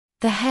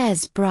The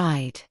Hare's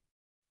Bride.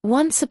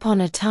 Once upon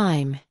a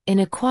time, in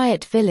a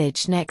quiet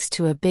village next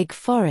to a big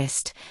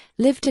forest,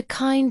 lived a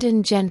kind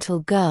and gentle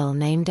girl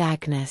named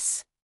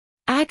Agnes.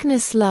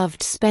 Agnes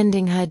loved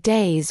spending her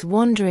days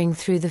wandering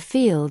through the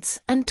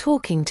fields and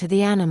talking to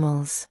the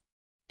animals.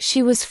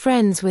 She was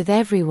friends with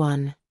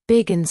everyone,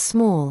 big and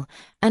small,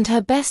 and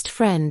her best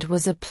friend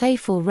was a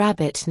playful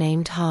rabbit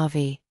named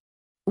Harvey.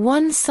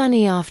 One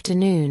sunny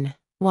afternoon,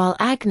 while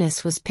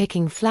Agnes was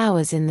picking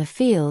flowers in the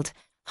field,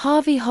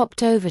 Harvey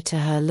hopped over to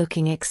her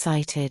looking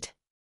excited.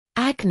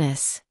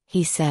 "Agnes,"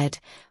 he said,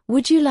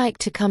 "would you like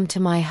to come to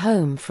my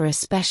home for a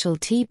special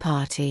tea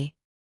party?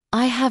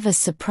 I have a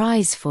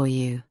surprise for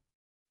you."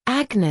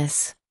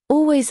 Agnes,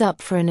 always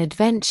up for an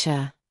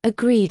adventure,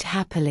 agreed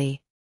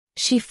happily.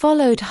 She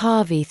followed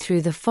Harvey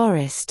through the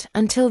forest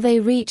until they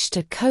reached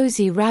a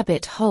cozy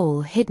rabbit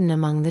hole hidden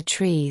among the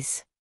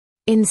trees.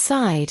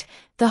 Inside,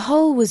 the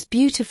hole was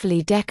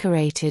beautifully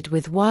decorated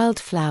with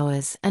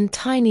wildflowers and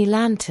tiny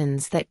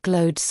lanterns that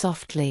glowed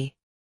softly.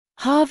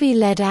 Harvey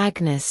led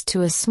Agnes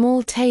to a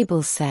small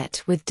table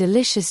set with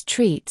delicious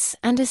treats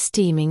and a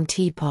steaming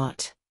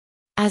teapot.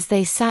 As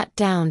they sat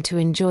down to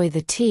enjoy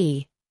the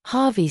tea,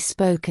 Harvey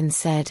spoke and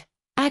said,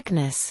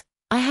 "Agnes,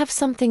 I have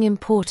something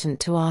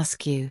important to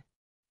ask you.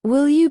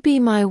 Will you be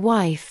my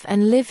wife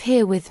and live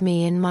here with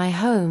me in my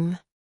home?"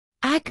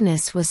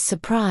 Agnes was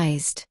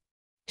surprised.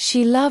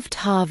 She loved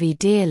Harvey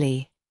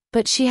dearly,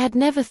 but she had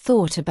never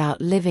thought about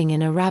living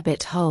in a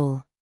rabbit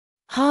hole.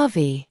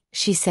 "Harvey,"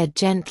 she said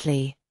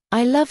gently,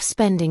 "I love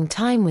spending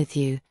time with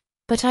you,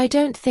 but I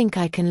don't think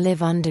I can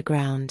live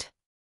underground.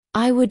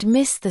 I would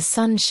miss the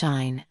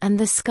sunshine and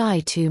the sky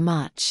too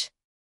much."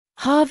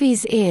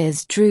 Harvey's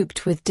ears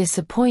drooped with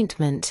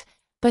disappointment,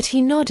 but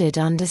he nodded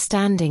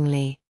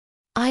understandingly.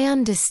 "I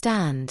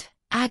understand,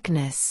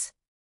 Agnes.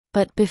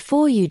 But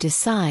before you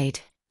decide,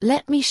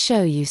 let me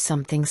show you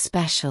something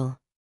special."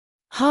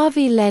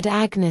 Harvey led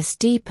Agnes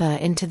deeper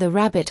into the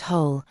rabbit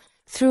hole,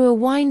 through a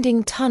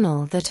winding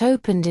tunnel that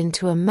opened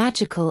into a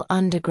magical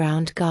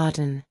underground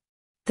garden.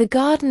 The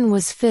garden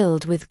was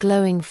filled with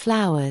glowing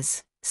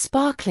flowers,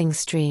 sparkling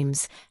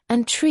streams,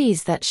 and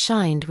trees that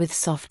shined with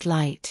soft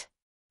light.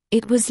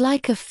 It was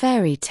like a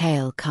fairy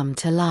tale come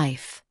to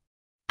life.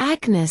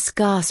 Agnes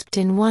gasped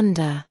in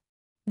wonder.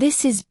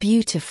 "This is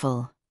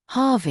beautiful,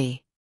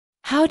 Harvey.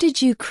 How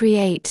did you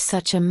create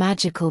such a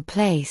magical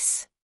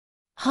place?"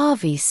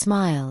 Harvey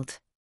smiled.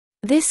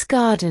 "This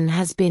garden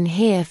has been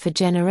here for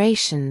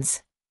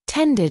generations,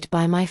 tended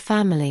by my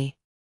family.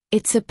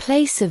 It's a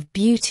place of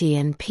beauty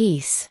and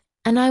peace,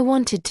 and I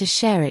wanted to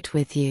share it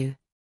with you."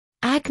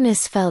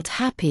 Agnes felt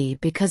happy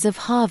because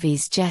of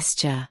Harvey's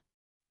gesture.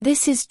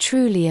 "This is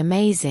truly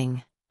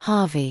amazing,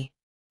 Harvey.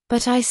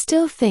 But I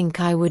still think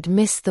I would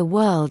miss the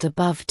world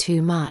above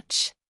too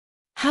much.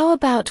 How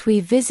about we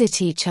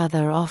visit each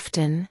other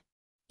often?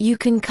 You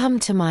can come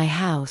to my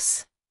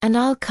house, and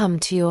I'll come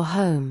to your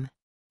home.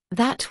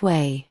 That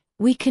way,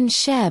 we can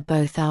share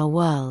both our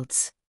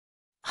worlds."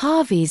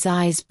 Harvey's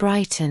eyes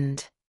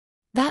brightened.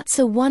 "That's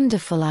a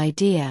wonderful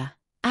idea,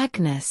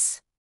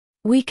 Agnes.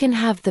 We can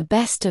have the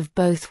best of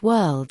both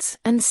worlds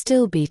and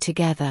still be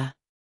together."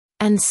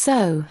 And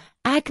so,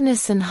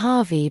 Agnes and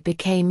Harvey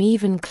became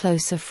even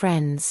closer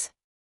friends.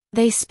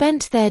 They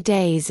spent their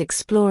days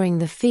exploring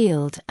the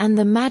field and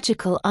the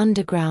magical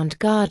underground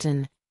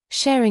garden,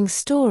 sharing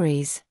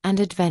stories and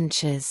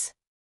adventures.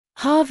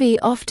 Harvey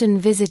often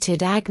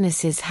visited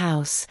Agnes's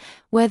house,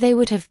 where they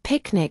would have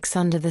picnics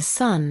under the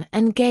sun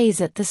and gaze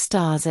at the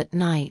stars at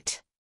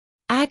night.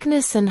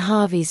 Agnes and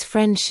Harvey's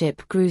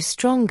friendship grew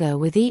stronger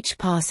with each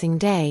passing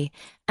day,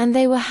 and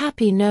they were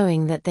happy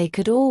knowing that they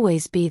could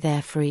always be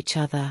there for each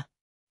other.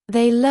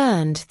 They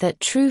learned that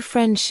true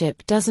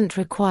friendship doesn't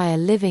require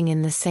living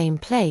in the same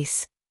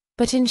place,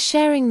 but in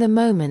sharing the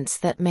moments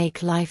that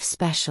make life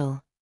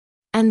special.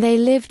 And they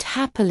lived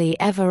happily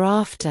ever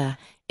after,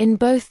 in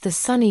both the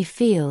sunny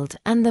field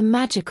and the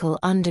magical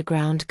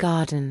underground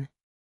garden.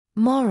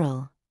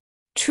 Moral: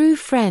 true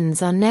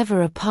friends are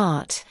never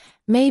apart,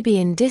 maybe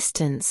in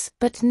distance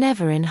but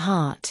never in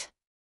heart.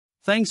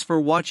 Thanks for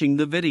watching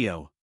the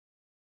video.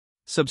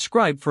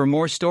 Subscribe for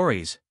more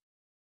stories.